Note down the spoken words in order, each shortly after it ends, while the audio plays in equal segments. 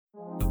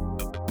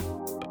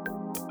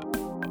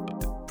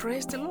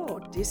Praise the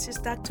Lord. This is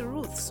Dr.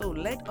 Ruth. So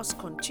let us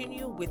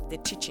continue with the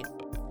teaching.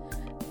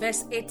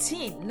 Verse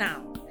 18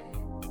 now.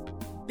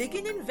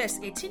 Beginning verse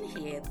 18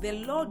 here, the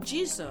Lord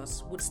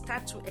Jesus would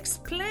start to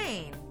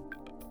explain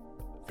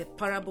the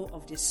parable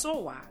of the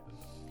sower.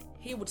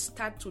 He would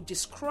start to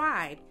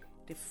describe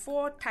the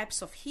 4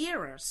 types of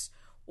hearers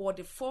or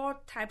the 4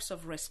 types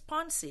of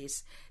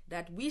responses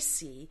that we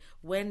see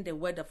when the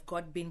word of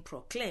God being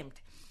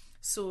proclaimed.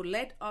 So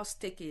let us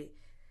take a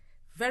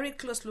very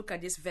close look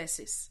at these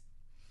verses.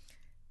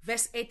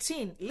 Verse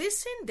 18,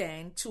 listen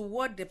then to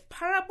what the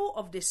parable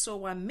of the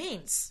sower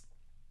means.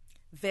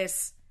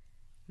 Verse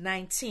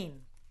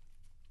 19,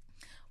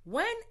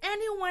 when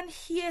anyone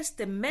hears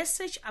the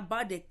message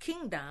about the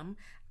kingdom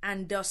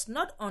and does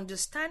not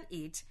understand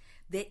it,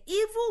 the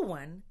evil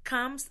one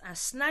comes and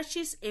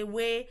snatches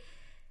away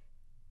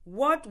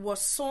what was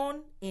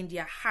sown in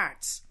their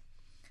hearts.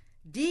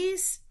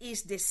 This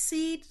is the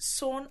seed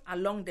sown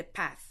along the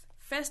path.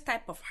 First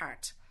type of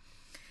heart.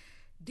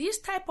 This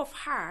type of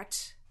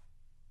heart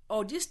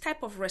or this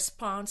type of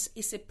response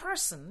is a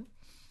person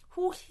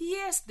who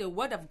hears the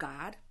word of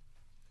God.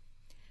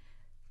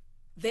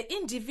 The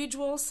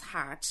individual's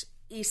heart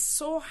is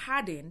so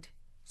hardened,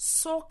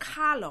 so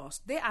callous,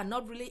 they are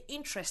not really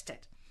interested.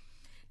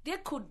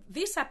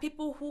 These are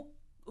people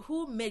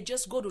who may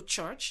just go to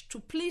church to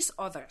please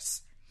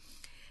others.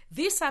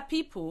 These are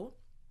people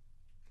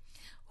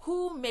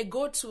who may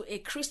go to a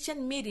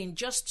Christian meeting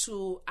just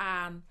to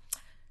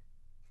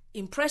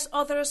impress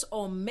others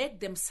or make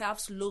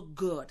themselves look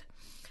good.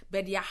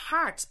 But their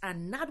hearts are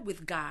not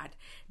with God.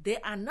 They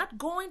are not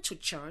going to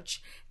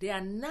church. They are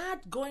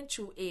not going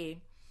to a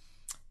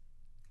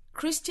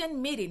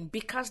Christian meeting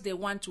because they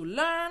want to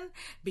learn,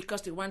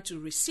 because they want to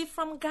receive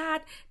from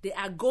God. They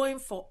are going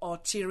for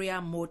ulterior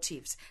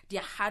motives.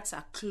 Their hearts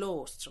are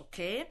closed,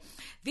 okay?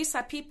 These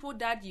are people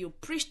that you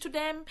preach to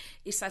them.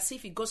 It's as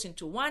if it goes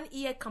into one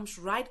ear, comes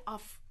right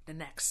off the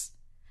next.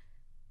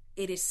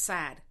 It is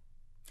sad.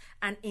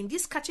 And in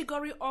this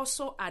category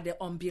also are the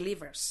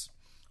unbelievers.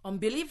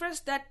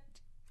 Unbelievers that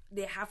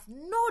they have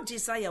no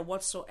desire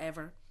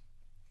whatsoever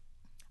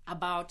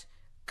about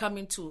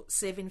coming to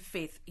saving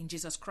faith in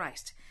Jesus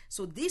Christ.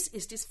 So this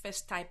is this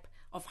first type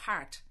of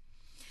heart.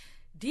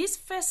 This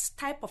first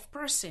type of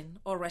person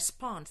or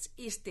response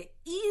is the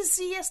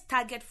easiest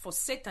target for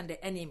Satan,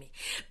 the enemy,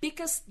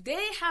 because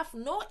they have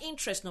no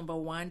interest, number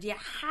one. Their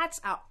hearts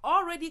are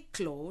already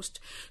closed,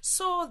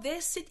 so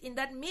they sit in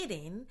that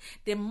meeting.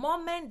 The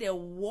moment they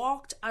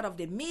walked out of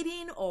the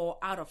meeting or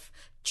out of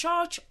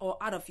church or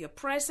out of your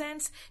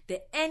presence,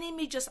 the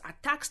enemy just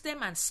attacks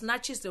them and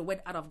snatches the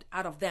word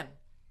out of them.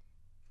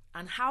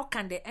 And how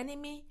can the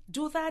enemy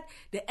do that?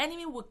 The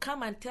enemy will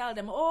come and tell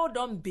them, oh,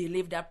 don't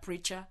believe that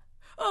preacher.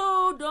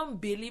 Oh,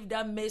 don't believe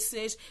that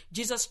message.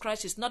 Jesus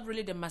Christ is not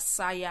really the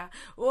Messiah.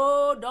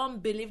 Oh,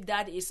 don't believe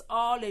that. It's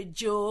all a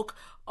joke.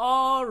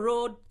 All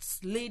roads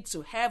lead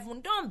to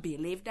heaven. Don't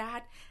believe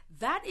that.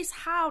 That is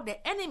how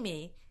the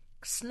enemy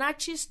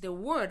snatches the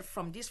word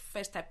from this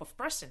first type of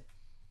person.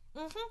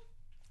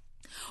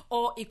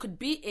 Or it could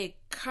be a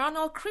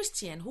carnal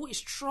Christian who is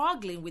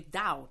struggling with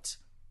doubt.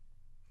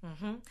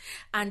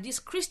 And this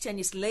Christian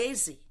is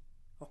lazy.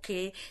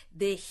 Okay,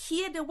 they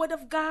hear the word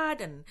of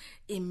God and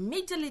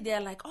immediately they're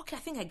like, okay, I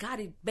think I got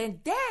it.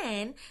 But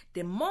then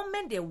the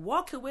moment they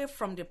walk away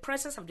from the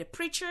presence of the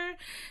preacher,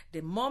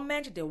 the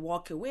moment they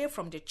walk away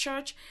from the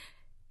church,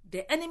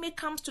 the enemy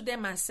comes to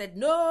them and said,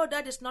 no,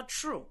 that is not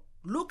true.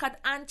 Look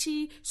at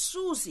Auntie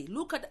Susie.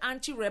 Look at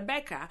Auntie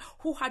Rebecca,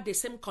 who had the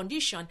same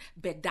condition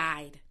but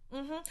died.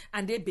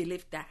 And they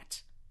believe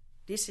that.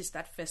 This is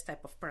that first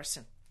type of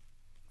person.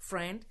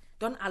 Friend,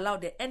 don't allow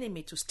the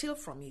enemy to steal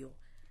from you.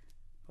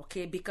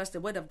 Okay, because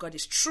the word of God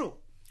is true.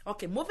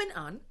 Okay, moving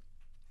on.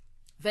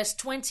 Verse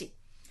 20.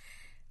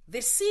 The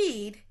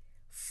seed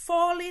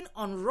falling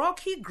on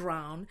rocky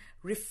ground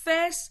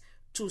refers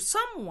to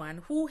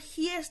someone who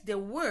hears the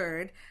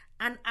word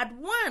and at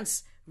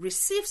once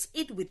receives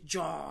it with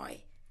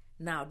joy.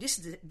 Now, this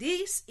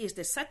is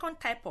the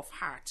second type of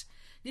heart.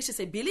 This is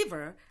a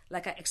believer,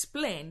 like I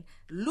explained.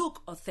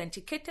 Luke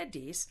authenticated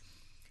this.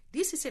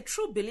 This is a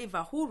true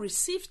believer who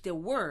receives the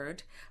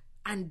word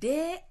and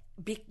they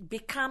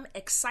become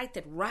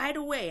excited right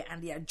away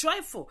and they are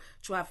joyful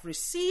to have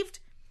received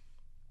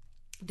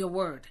the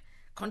word.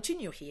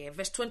 Continue here,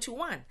 verse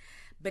 21.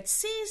 But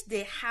since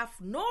they have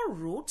no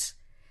root,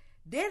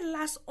 they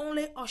last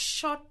only a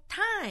short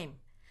time.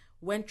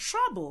 When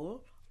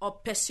trouble or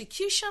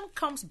persecution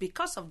comes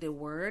because of the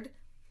word,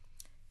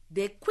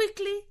 they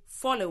quickly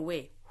fall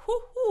away.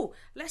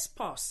 Let's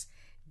pause.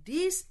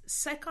 This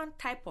second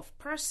type of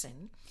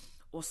person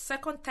or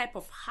second type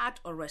of heart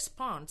or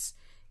response,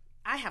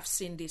 I have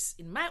seen this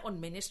in my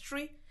own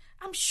ministry.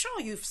 I'm sure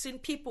you've seen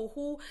people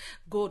who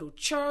go to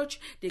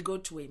church, they go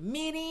to a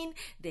meeting,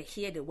 they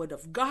hear the word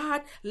of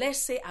God, let's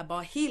say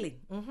about healing.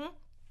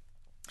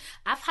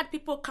 I've had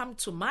people come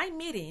to my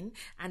meeting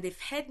and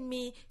they've heard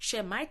me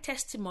share my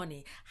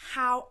testimony,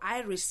 how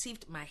I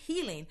received my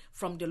healing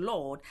from the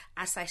Lord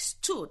as I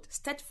stood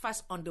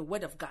steadfast on the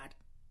word of God.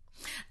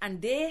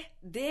 And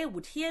they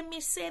would hear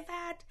me say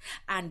that,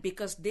 and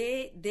because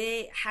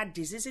they had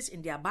diseases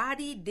in their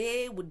body,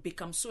 they would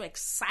become so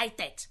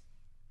excited.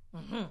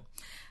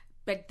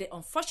 But the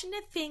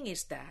unfortunate thing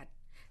is that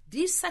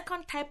this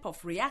second type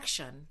of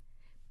reaction,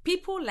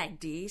 people like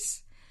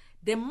this,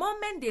 the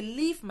moment they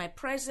leave my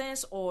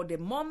presence or the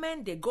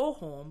moment they go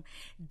home,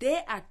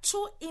 they are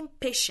too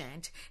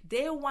impatient.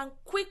 They want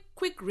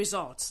quick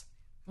results.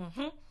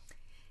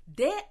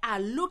 They are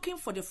looking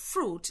for the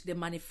fruit, the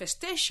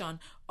manifestation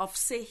of,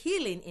 say,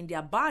 healing in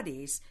their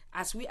bodies,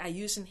 as we are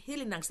using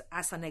healing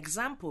as an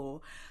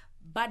example,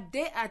 but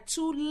they are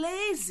too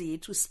lazy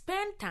to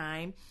spend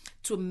time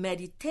to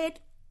meditate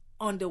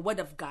on the Word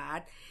of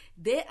God.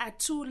 They are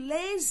too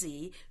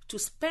lazy to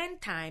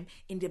spend time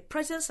in the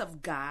presence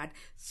of God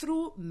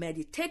through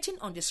meditating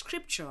on the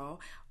scripture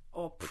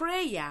or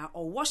prayer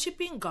or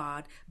worshiping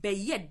God, but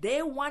yet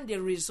they want the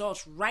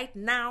results right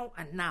now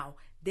and now.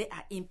 They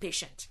are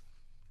impatient.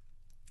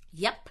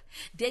 Yep,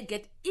 they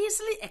get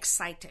easily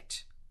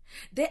excited.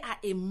 They are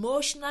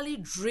emotionally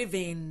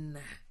driven.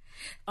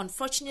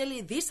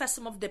 Unfortunately, these are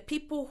some of the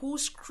people who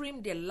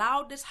scream the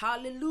loudest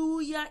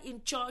hallelujah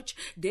in church.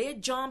 They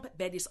jump,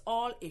 but it's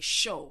all a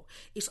show.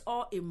 It's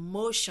all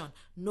emotion,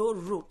 no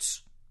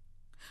root.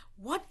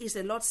 What is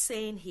the Lord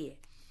saying here?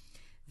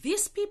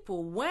 These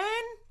people,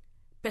 when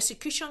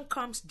persecution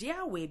comes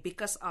their way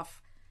because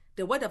of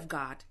the Word of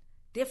God,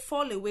 they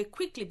fall away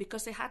quickly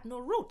because they had no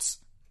roots.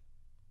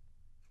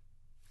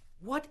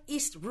 What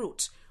is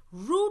root?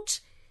 Root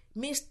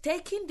means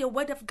taking the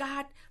Word of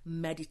God,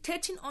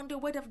 meditating on the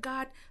Word of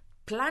God,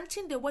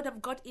 planting the Word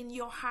of God in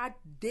your heart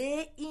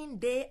day in,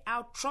 day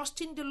out,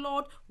 trusting the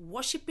Lord,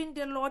 worshiping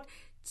the Lord,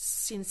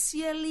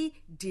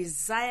 sincerely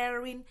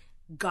desiring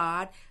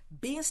God,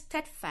 being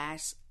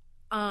steadfast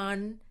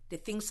on the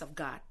things of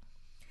God.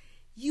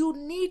 You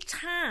need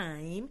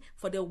time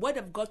for the Word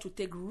of God to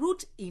take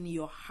root in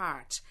your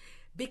heart.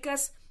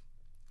 Because,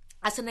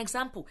 as an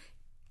example,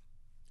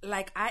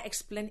 like I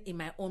explained in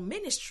my own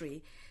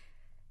ministry,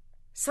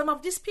 some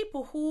of these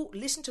people who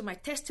listen to my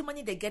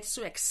testimony, they get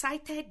so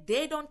excited,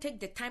 they don't take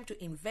the time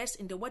to invest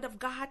in the Word of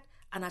God,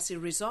 and as a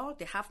result,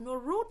 they have no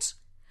root.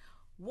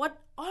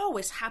 What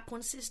always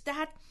happens is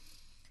that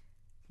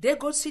they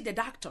go see the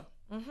doctor,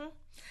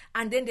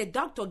 and then the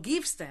doctor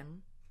gives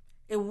them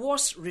a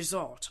worse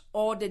result,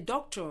 or the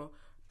doctor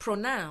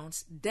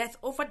pronounces death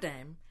over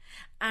them,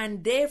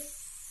 and they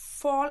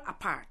fall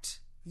apart.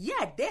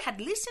 Yeah, they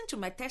had listened to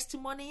my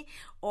testimony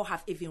or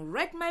have even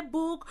read my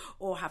book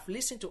or have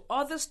listened to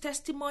others'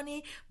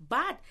 testimony,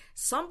 but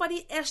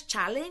somebody else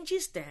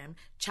challenges them,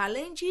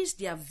 challenges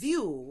their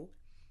view.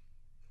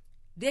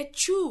 They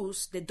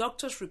choose the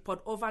doctor's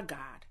report over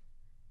God.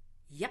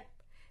 Yep,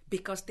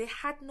 because they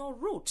had no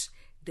root.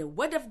 The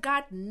Word of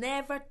God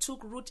never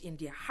took root in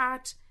their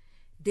heart.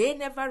 They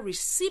never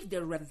received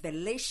the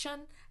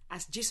revelation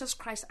as Jesus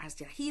Christ as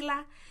their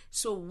healer.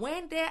 So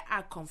when they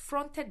are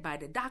confronted by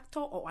the doctor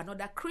or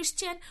another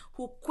Christian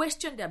who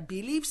question their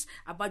beliefs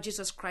about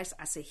Jesus Christ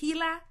as a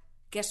healer,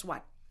 guess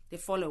what? They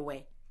fall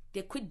away.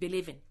 They quit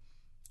believing.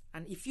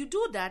 And if you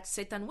do that,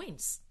 Satan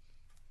wins.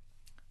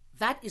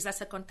 That is the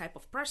second type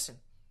of person.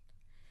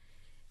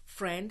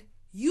 Friend,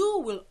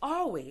 you will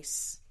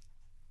always,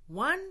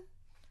 one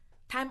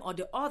time or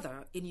the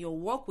other in your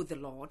walk with the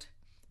Lord,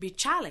 be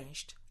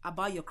challenged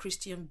about your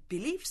Christian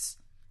beliefs.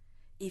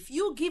 If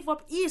you give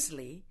up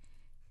easily,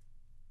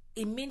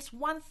 it means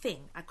one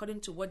thing,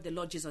 according to what the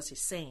Lord Jesus is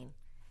saying.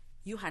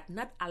 You had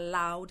not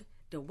allowed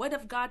the Word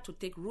of God to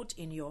take root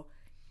in your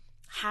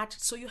heart,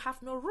 so you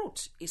have no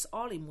root. It's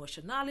all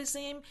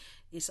emotionalism,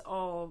 it's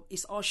all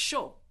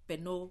show,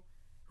 but no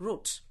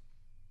root.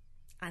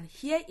 And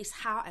here is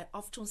how I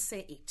often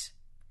say it.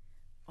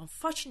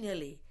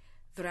 Unfortunately,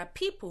 there are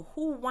people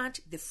who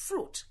want the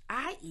fruit,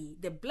 i.e.,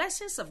 the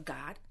blessings of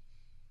God.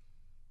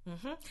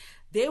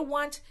 They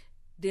want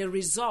the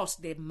results,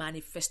 the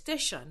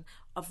manifestation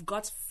of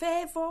God's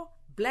favor,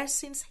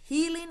 blessings,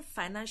 healing,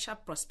 financial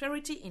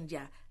prosperity in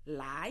their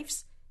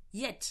lives,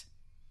 yet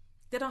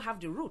they don't have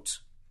the root.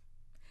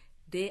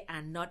 They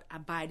are not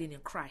abiding in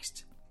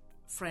Christ.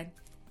 Friend,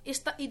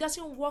 it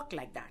doesn't work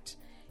like that.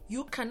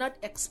 You cannot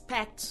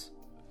expect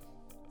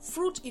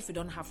fruit if you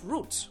don't have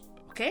root,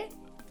 okay?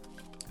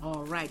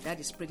 All right, that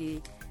is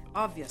pretty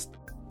obvious.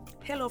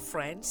 Hello,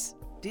 friends.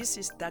 This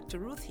is Dr.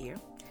 Ruth here.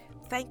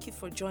 Thank you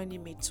for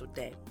joining me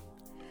today.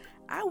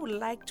 I would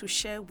like to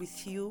share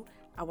with you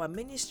our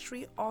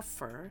ministry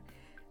offer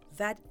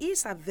that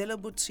is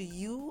available to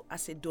you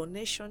as a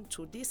donation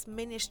to this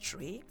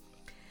ministry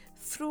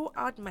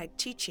throughout my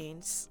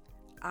teachings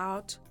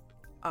out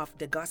of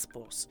the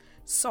Gospels.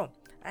 So,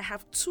 I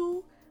have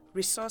two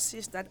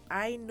resources that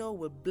I know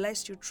will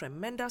bless you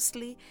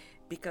tremendously,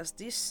 because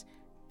these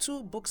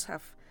two books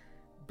have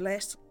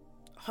blessed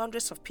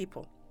hundreds of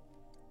people.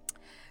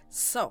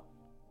 So,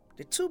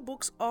 the two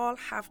books all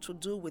have to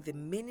do with the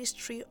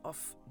ministry of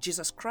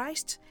Jesus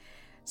Christ.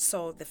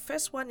 So the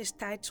first one is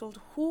titled,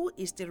 Who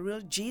is the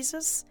Real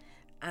Jesus?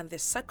 And the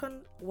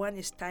second one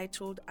is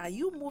titled, Are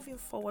You Moving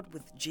Forward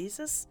with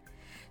Jesus?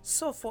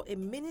 So for a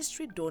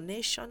ministry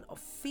donation of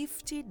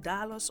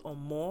 $50 or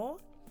more,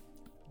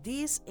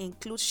 this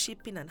includes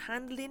shipping and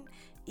handling.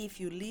 If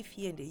you live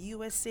here in the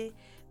USA,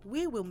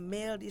 we will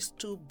mail these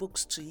 2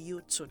 books to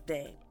you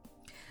today.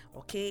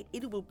 Okay,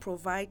 it will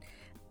provide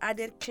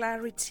added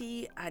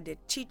clarity, added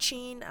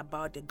teaching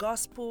about the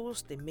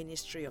Gospels, the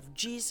ministry of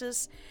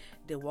Jesus,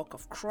 the work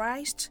of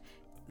Christ.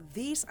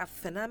 These are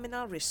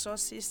phenomenal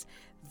resources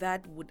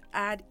that would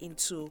add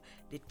into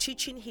the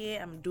teaching here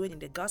I'm doing in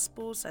the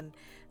Gospels and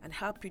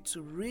help you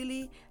to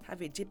really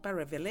have a deeper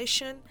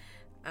revelation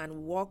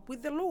and walk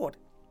with the Lord.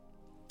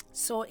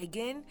 So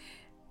again,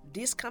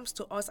 this comes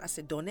to us as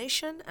a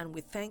donation, and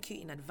we thank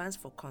you in advance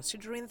for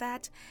considering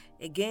that.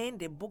 Again,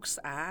 the books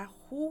are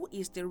Who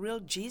is the Real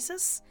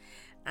Jesus?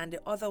 And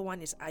the other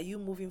one is Are You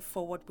Moving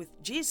Forward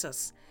with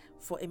Jesus?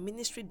 For a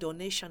ministry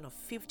donation of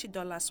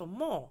 $50 or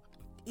more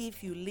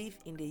if you live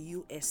in the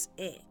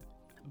USA.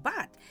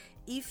 But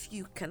if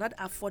you cannot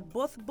afford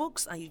both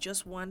books and you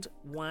just want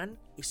one,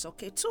 it's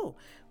okay too.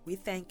 We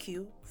thank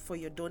you for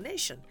your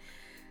donation.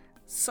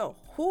 So,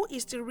 Who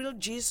is the Real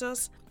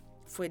Jesus?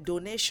 For a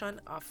donation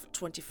of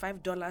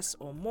 $25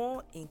 or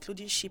more,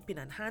 including shipping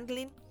and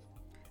handling.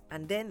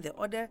 And then the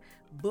other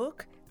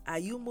book, Are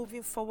You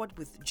Moving Forward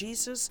with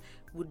Jesus?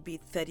 Would be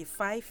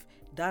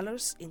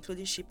 $35,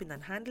 including shipping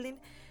and handling.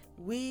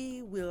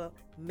 We will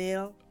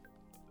mail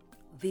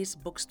these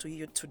books to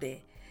you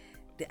today.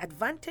 The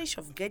advantage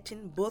of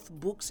getting both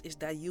books is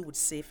that you would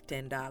save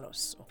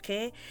 $10.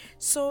 Okay?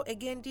 So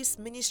again, this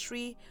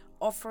ministry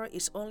offer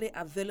is only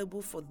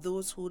available for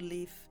those who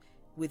live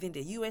within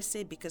the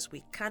USA because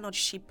we cannot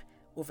ship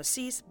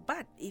overseas.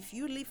 But if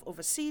you live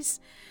overseas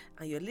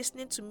and you're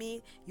listening to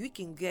me, you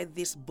can get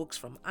these books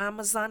from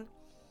Amazon.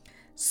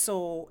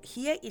 So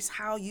here is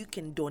how you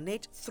can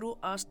donate through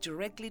us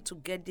directly to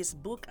get this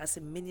book as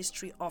a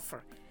ministry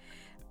offer.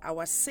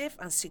 Our safe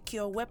and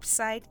secure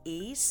website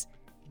is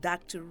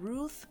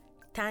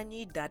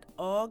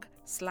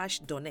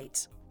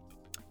drruthtanyi.org/donate.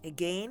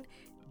 Again,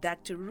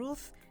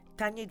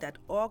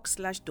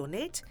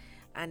 drruthtanyi.org/donate.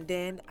 And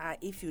then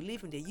if you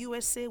live in the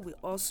USA, we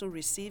also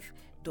receive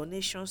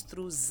donations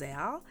through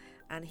Zelle.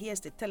 And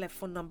here's the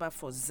telephone number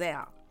for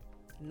Zelle: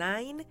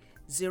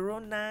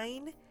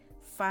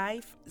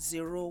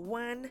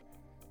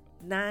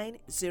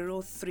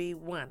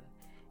 909-501-9031.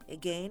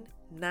 Again,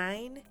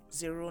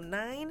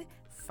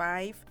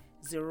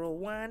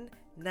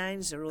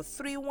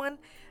 909-501-9031.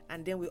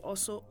 And then we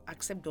also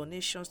accept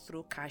donations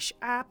through Cash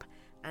App,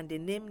 and the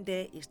name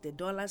there is the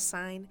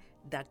 $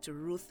 Dr.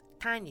 Ruth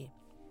Tanyi.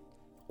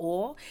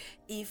 Or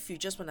if you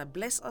just want to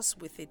bless us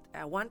with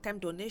a one-time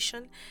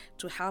donation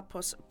to help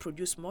us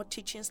produce more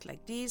teachings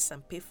like this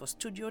and pay for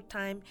studio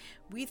time,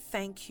 we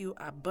thank you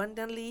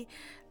abundantly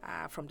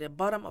from the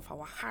bottom of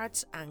our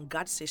hearts. And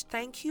God says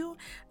thank you.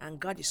 And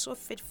God is so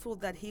faithful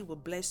that He will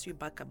bless you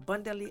back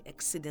abundantly,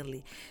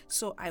 exceedingly.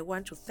 So I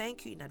want to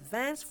thank you in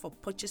advance for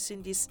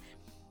purchasing these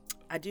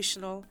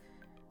additional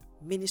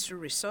ministry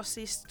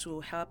resources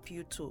to help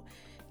you to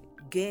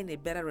gain a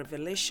better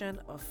revelation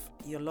of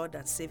your Lord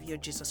and Savior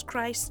Jesus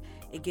Christ.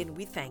 Again,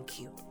 we thank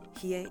you.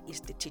 Here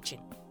is the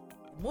teaching.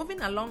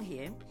 Moving along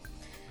here,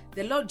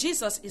 the Lord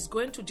Jesus is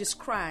going to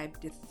describe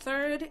the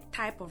third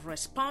type of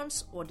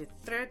response, or the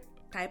third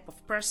type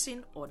of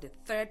person, or the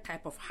third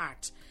type of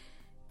heart,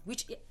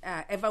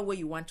 whichever way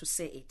you want to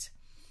say it.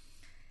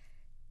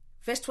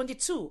 Verse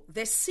 22,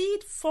 the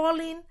seed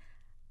falling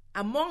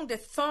among the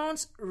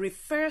thorns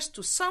refers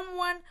to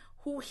someone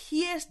who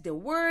hears the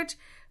word,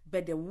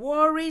 but the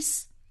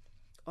worries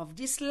of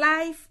this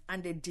life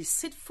and the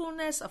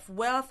deceitfulness of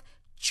wealth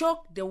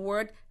choke the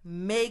word,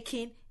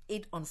 making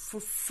it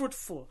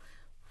unfruitful.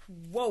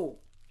 Whoa.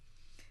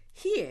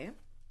 Here,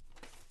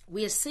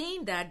 we are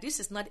saying that this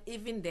is not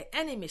even the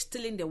enemy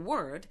stealing the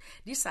word.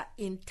 These are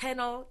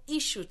internal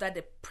issues that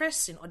the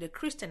person or the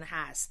Christian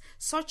has,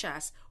 such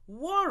as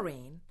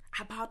worrying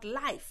about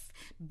life,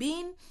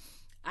 being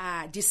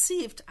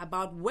deceived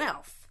about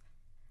wealth.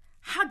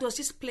 How does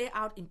this play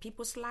out in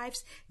people's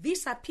lives?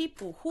 These are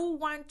people who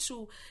want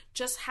to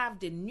just have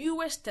the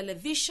newest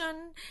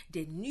television,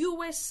 the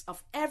newest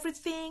of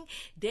everything.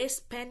 They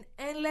spend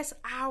endless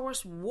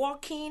hours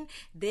working.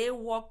 They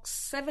work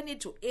 70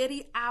 to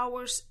 80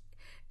 hours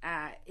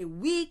a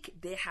week.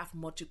 They have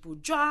multiple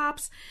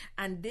jobs,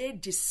 and they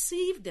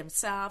deceive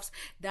themselves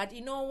that,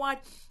 you know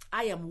what,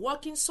 I am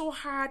working so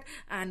hard,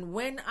 and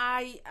when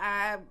I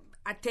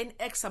attain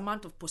X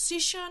amount of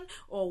position,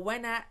 or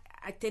when I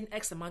attain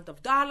X amount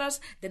of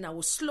dollars, then I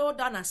will slow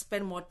down and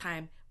spend more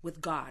time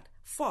with God.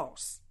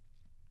 False.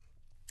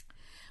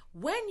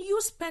 When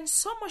you spend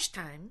so much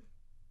time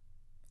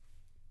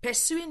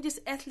pursuing these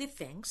earthly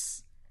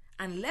things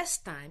and less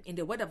time in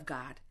the Word of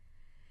God,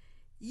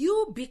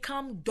 you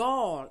become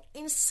dull,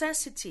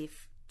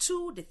 insensitive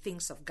to the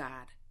things of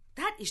God.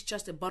 That is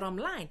just the bottom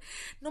line.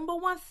 Number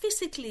one,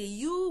 physically,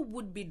 you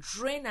would be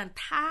drained and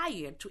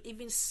tired to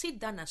even sit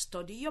down and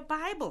study your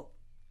Bible.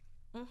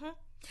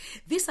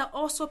 These are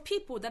also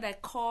people that I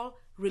call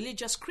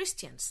religious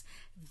Christians.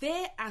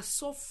 They are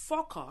so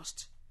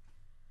focused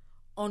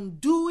on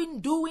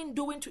doing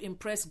to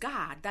impress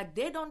God, that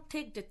they don't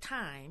take the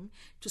time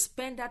to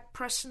spend that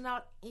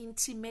personal,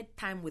 intimate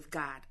time with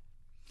God.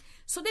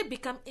 So they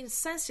become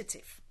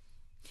insensitive.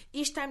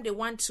 Each time they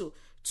want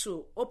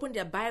to open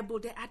their Bible,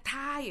 they are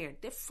tired.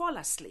 They fall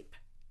asleep.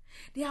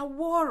 They are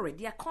worried.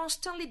 They are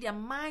constantly, their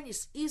mind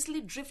is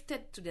easily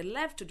drifted to the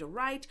left, to the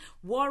right,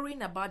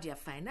 worrying about their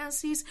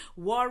finances,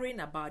 worrying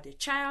about the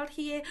child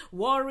here,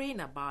 worrying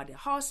about the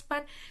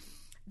husband.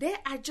 They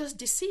are just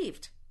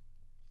deceived.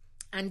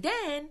 And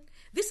then,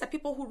 these are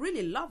people who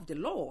really love the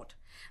Lord.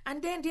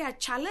 And then they are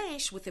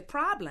challenged with a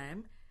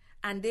problem,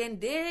 and then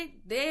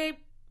they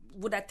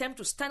would attempt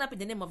to stand up in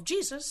the name of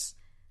Jesus,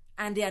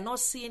 and they are not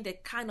seeing the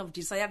kind of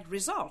desired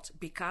result,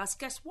 because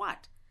guess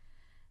what?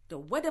 The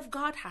word of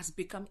God has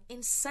become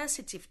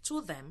insensitive to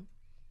them.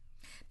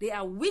 They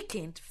are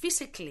weakened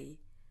physically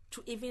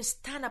to even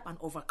stand up and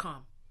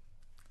overcome.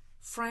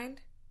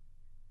 Friend,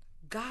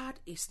 God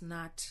is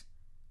not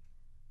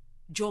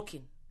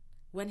joking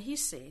when he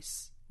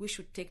says we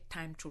should take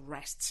time to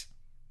rest.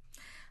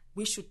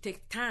 We should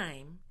take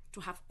time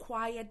to have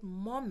quiet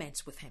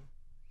moments with him.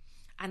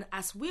 And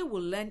as we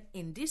will learn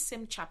in this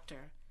same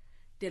chapter,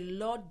 the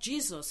Lord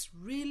Jesus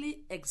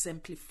really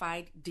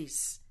exemplified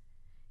this.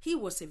 He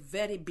was a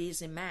very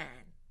busy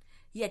man,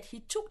 yet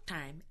he took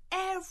time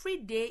every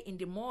day in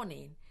the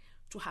morning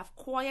to have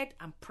quiet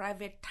and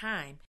private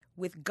time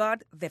with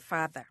God the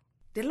Father.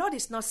 The Lord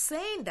is not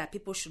saying that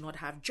people should not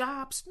have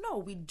jobs. No,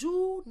 we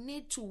do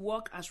need to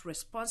work as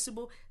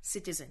responsible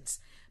citizens.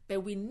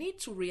 But we need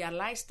to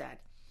realize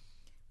that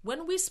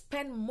when we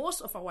spend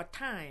most of our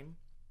time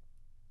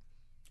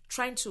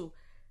trying to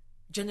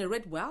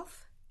generate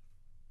wealth,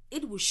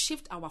 it will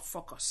shift our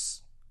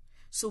focus.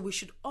 So we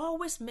should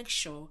always make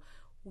sure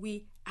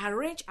we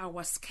arrange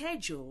our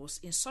schedules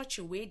in such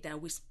a way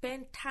that we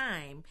spend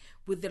time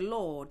with the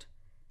Lord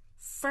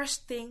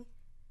first thing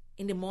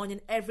in the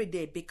morning every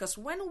day, because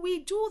when we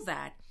do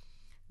that,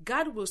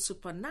 God will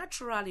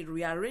supernaturally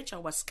rearrange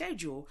our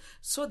schedule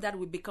so that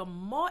we become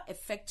more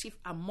effective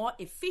and more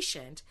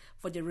efficient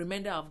for the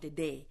remainder of the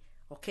day.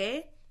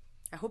 Okay?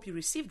 I hope you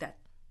receive that.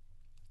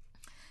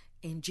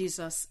 In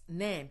Jesus'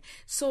 name.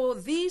 So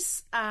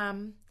this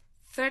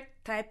third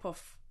type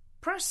of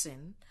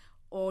person,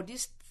 or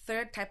this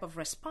third type of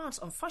response,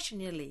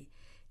 unfortunately,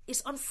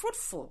 is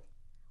unfruitful.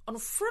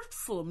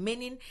 Unfruitful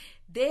meaning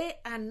they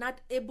are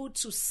not able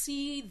to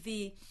see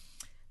the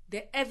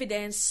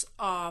evidence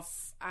of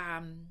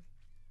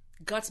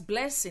God's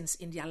blessings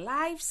in their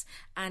lives,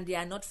 and they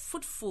are not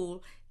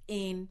fruitful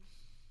in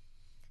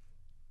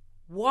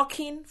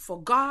working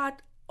for God,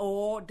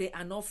 or they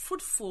are not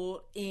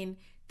fruitful in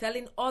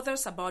telling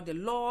others about the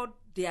Lord.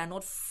 They are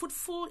not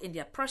fruitful in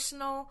their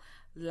personal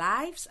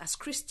lives as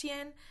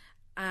Christian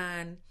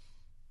and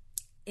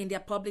in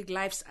their public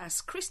lives as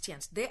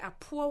Christians. They are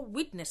poor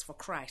witness for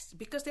Christ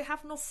because they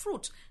have no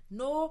fruit,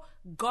 no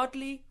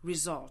godly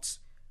results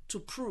to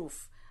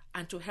prove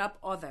and to help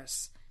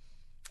others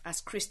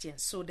as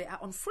Christians. So they are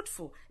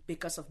unfruitful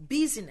because of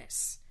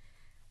busyness.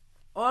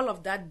 All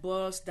of that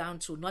boils down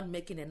to not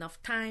making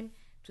enough time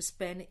to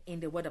spend in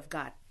the Word of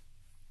God.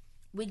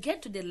 We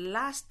get to the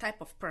last type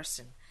of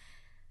person,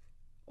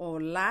 or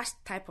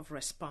last type of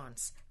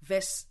response.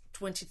 Verse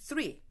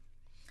 23.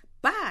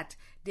 But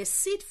the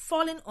seed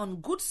falling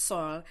on good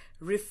soil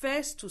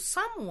refers to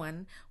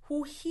someone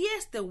who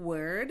hears the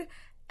word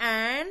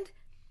and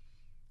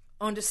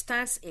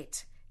understands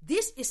it.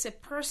 This is a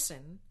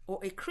person or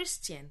a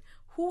Christian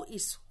who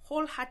is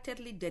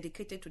wholeheartedly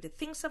dedicated to the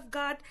things of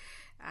God.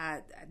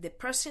 The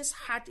person's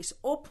heart is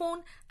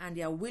open and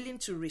they are willing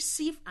to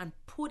receive and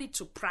put it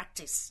to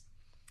practice.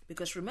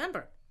 Because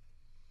remember,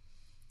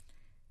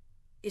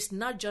 it's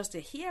not just the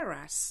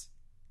hearers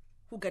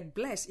who get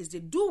blessed, it's the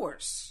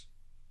doers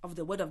of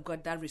the word of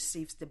God that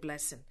receives the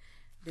blessing.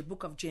 The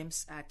book of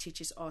James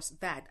teaches us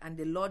that, and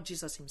the Lord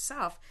Jesus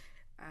himself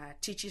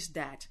teaches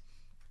that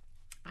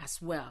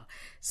as well.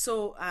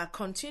 So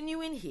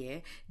continuing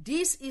here,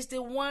 this is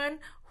the one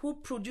who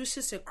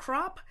produces a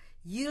crop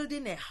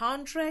yielding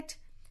 100,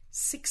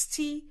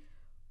 60,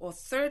 or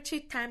 30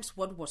 times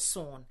what was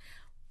sown.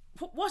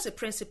 What's the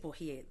principle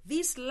here?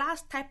 This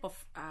last type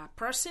of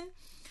person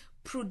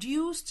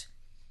produced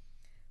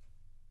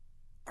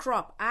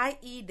crop,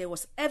 i.e., there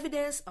was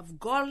evidence of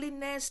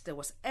godliness, there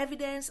was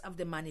evidence of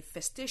the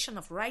manifestation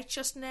of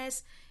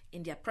righteousness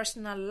in their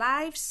personal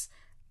lives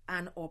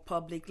and or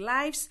public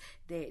lives.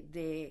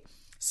 They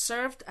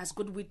served as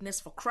good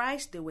witness for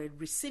Christ. They were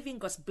receiving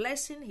God's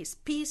blessing, his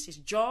peace, his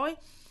joy,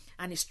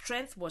 and his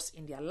strength was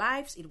in their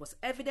lives. It was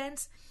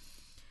evidence.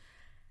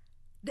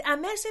 The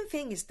amazing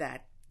thing is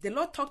that the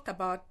Lord talked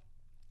about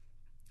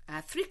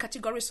three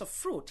categories of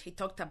fruit. He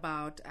talked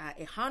about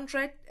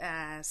 100,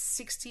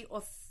 60,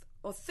 or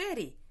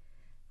 30.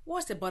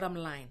 What's the bottom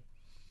line?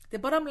 The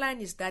bottom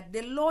line is that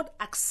the Lord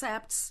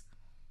accepts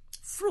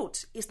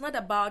fruit is not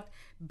about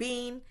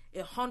being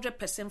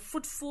 100%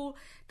 fruitful.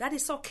 That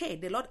is okay.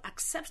 The Lord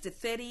accepts the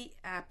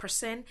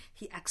 30%.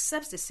 He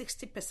accepts the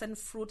 60%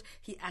 fruit.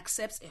 He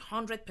accepts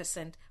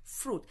 100%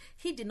 fruit.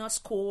 He did not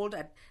scold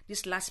at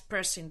this last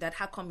person that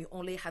how come you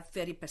only had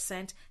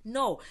 30%.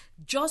 No,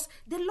 just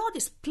the Lord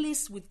is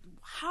pleased with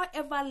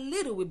however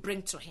little we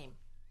bring to him.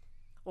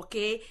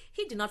 Okay,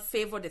 he did not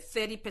favor the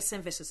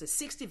 30% versus the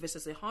 60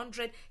 versus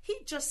 100. He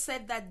just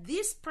said that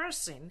this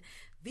person,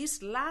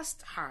 this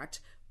last heart,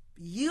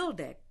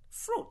 yielded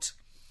fruit.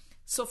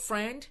 So,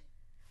 friend,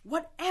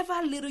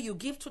 whatever little you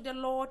give to the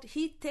Lord,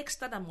 he takes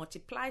that and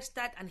multiplies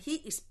that, and he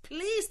is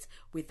pleased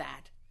with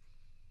that.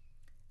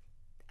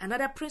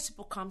 Another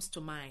principle comes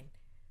to mind.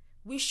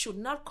 We should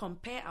not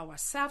compare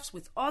ourselves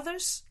with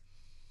others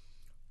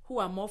who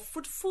are more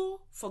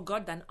fruitful for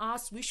God than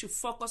us. We should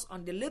focus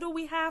on the little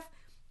we have,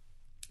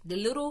 the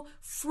little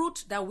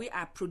fruit that we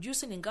are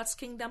producing in God's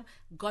kingdom.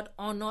 God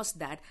honors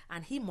that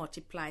and he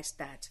multiplies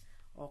that.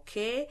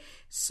 Okay,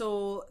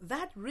 so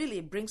that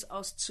really brings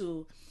us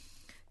to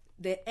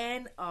the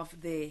end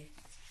of the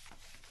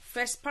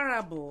first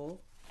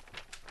parable,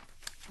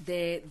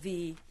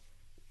 the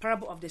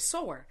parable of the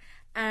sower.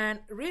 And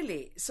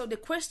really, so the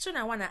question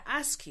I want to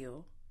ask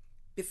you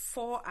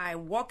before I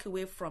walk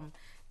away from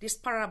this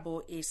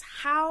parable is,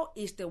 how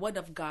is the word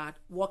of God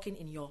working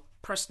in your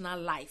personal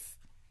life?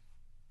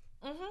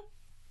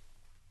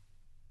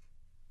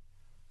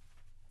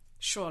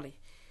 Surely.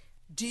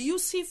 Do you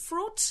see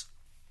fruit?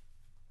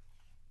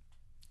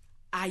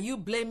 Are you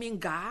blaming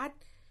God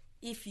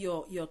if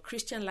your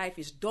Christian life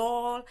is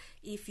dull,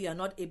 if you are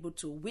not able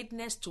to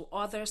witness to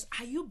others?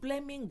 Are you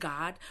blaming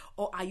God,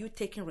 or are you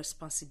taking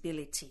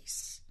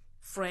responsibilities?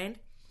 Friend,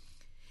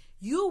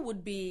 you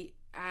would be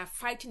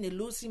fighting a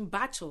losing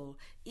battle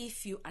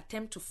if you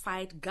attempt to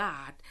fight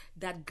God,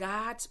 that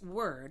God's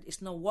word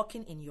is not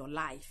working in your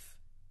life.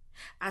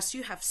 As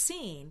you have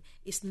seen,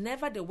 it's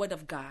never the word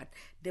of God.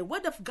 The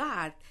word of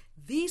God,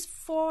 these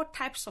four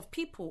types of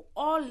people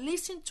all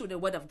listen to the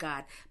word of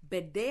God,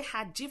 but they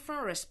had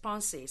different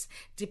responses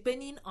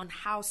depending on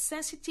how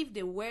sensitive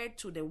they were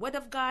to the word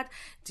of God,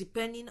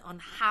 depending on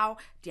how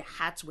their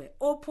hearts were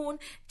open,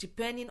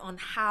 depending on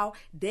how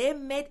they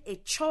made a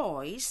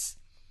choice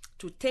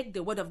to take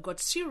the word of God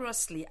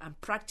seriously and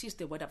practice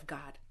the word of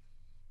God.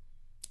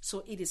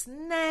 So it is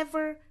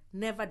never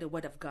the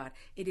word of God.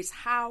 It is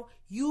how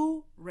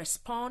you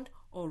respond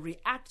or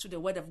react to the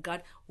word of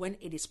God when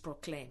it is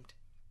proclaimed.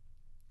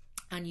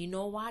 And you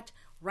know what?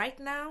 Right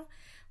now,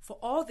 for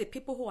all the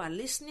people who are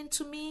listening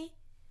to me,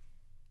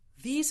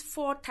 these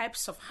four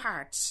types of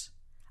hearts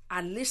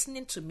are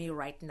listening to me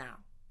right now.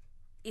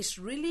 It's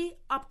really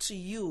up to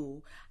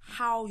you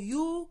how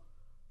you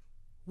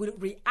will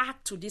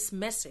react to this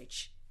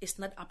message. It's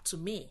not up to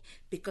me,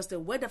 because the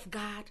word of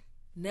God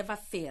never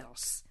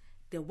fails.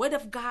 The word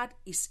of God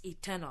is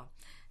eternal.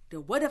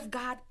 The word of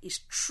God is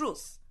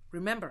truth.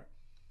 Remember,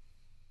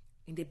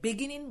 in the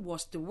beginning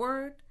was the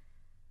word,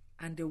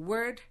 and the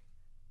word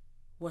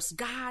was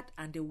God,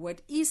 and the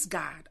word is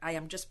God. I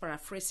am just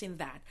paraphrasing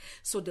that.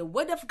 So the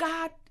word of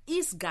God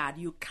is God.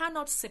 You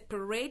cannot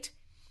separate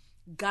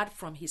God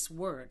from his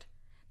word.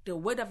 The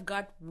word of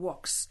God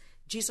works.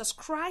 Jesus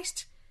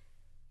Christ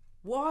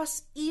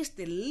is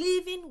the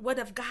living word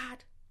of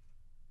God.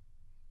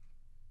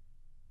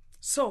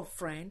 So,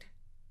 friend,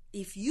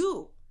 if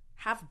you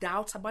have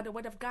doubts about the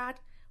word of God,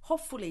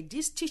 hopefully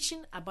this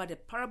teaching about the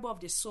parable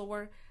of the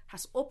sower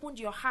has opened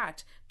your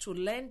heart to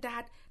learn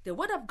that the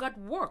word of God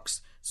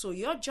works. So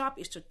your job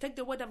is to take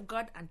the word of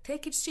God and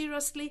take it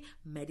seriously,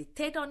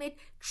 meditate on it,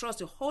 trust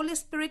the Holy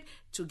Spirit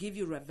to give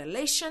you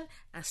revelation,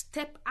 and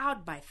step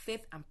out by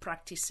faith and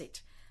practice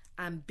it.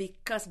 And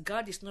because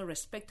God is no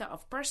respecter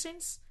of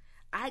persons,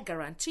 I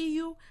guarantee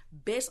you,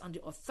 based on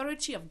the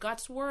authority of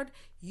God's word,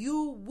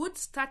 you would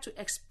start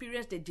to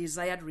experience the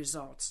desired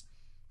results.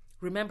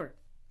 Remember,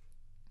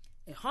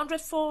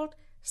 100-fold,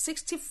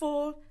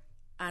 60-fold,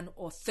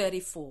 or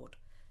 30-fold.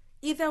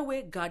 Either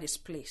way, God is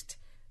pleased.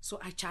 So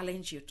I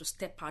challenge you to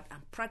step out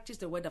and practice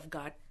the word of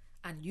God,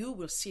 and you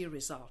will see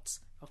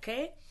results.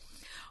 Okay?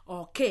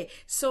 Okay,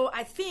 so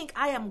I think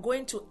I am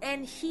going to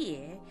end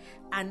here,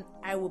 and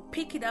I will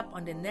pick it up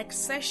on the next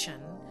session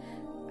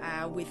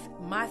with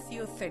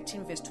Matthew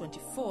 13 verse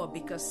 24,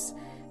 because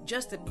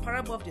just the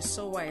parable of the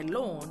sower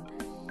alone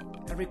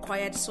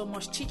required so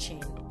much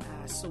teaching.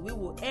 So we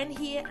will end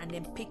here and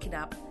then pick it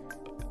up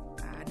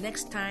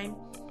next time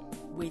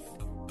with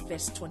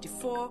verse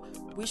 24,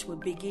 which will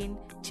begin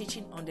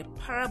teaching on the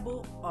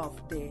parable of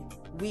the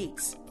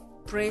weeds.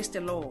 Praise the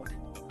Lord.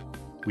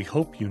 We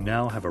hope you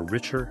now have a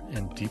richer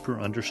and deeper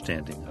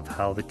understanding of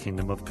how the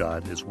kingdom of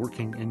God is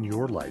working in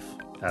your life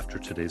after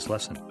today's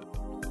lesson.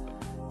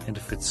 And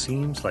if it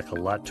seems like a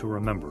lot to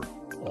remember,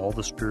 all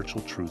the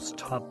spiritual truths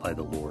taught by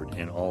the Lord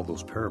in all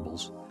those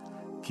parables,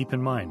 keep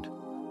in mind,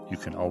 you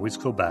can always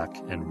go back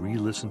and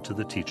re-listen to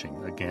the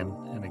teaching again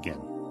and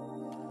again.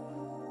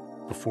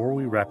 Before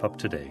we wrap up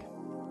today,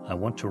 I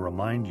want to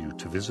remind you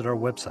to visit our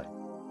website,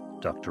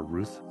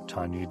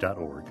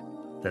 drruthtanyi.org.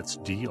 That's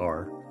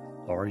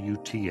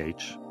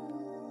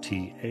drruthtanyi.org.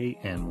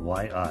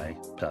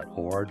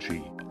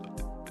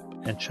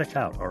 and check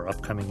out our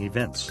upcoming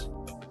events.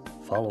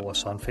 Follow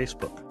us on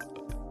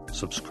Facebook,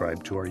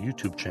 subscribe to our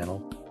YouTube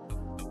channel,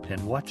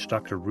 and watch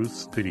Dr.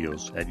 Ruth's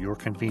videos at your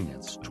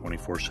convenience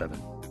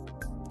 24/7.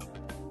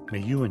 May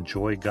you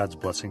enjoy God's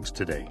blessings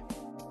today.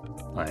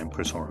 I am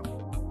Chris Oram.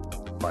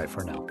 Bye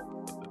for now.